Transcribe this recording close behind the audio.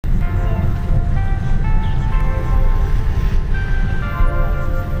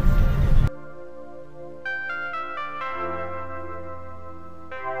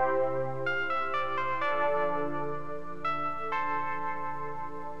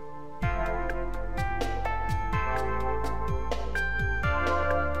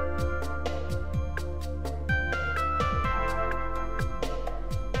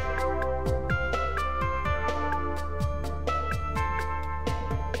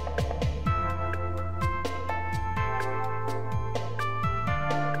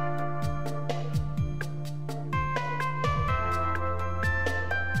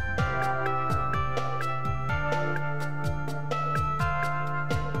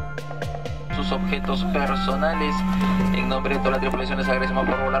sus objetos personales. En nombre de toda la tripulación les agradecemos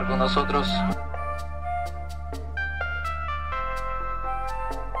por volar con nosotros.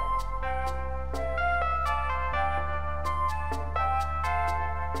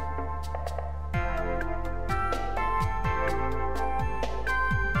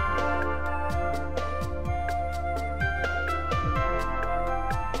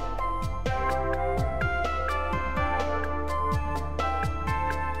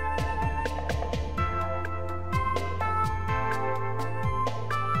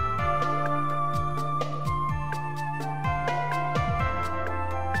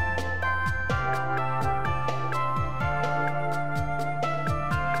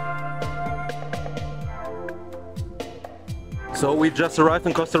 So we just arrived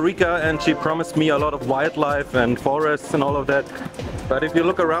in Costa Rica and she promised me a lot of wildlife and forests and all of that. But if you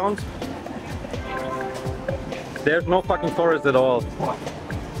look around, there's no fucking forest at all.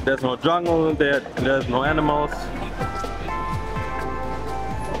 There's no jungle, there's no animals.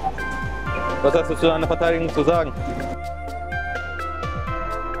 Was hast du zu deiner Verteidigung zu sagen?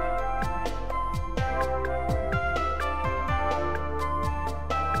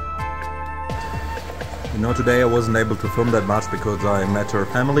 You know, today I wasn't able to film that much because I met her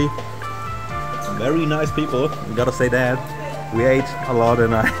family. Very nice people, gotta say that. We ate a lot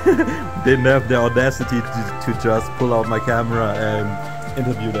and I didn't have the audacity to just pull out my camera and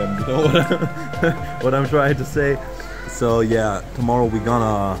interview them, you know what I'm trying to say. So yeah, tomorrow we're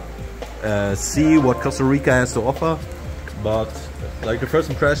gonna see what Costa Rica has to offer. But like the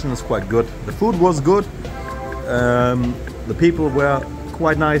first impression is quite good. The food was good, the people were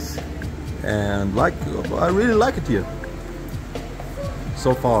quite nice. And I really like it here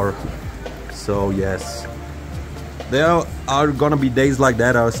so far. So yes, there are gonna be days like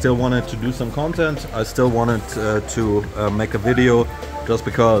that. I still wanted to do some content. I still wanted to make a video just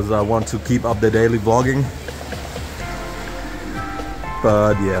because I want to keep up the daily vlogging.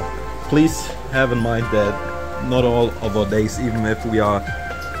 But yeah, please have in mind that not all of our days, even if we are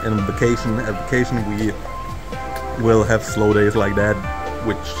in vacation, we will have slow days like that,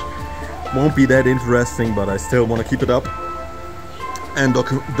 which won't be that interesting, but I still want to keep it up and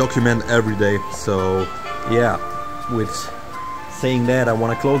document every day. So yeah, with saying that, I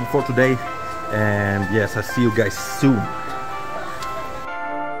want to close it for today, and yes, I see you guys soon.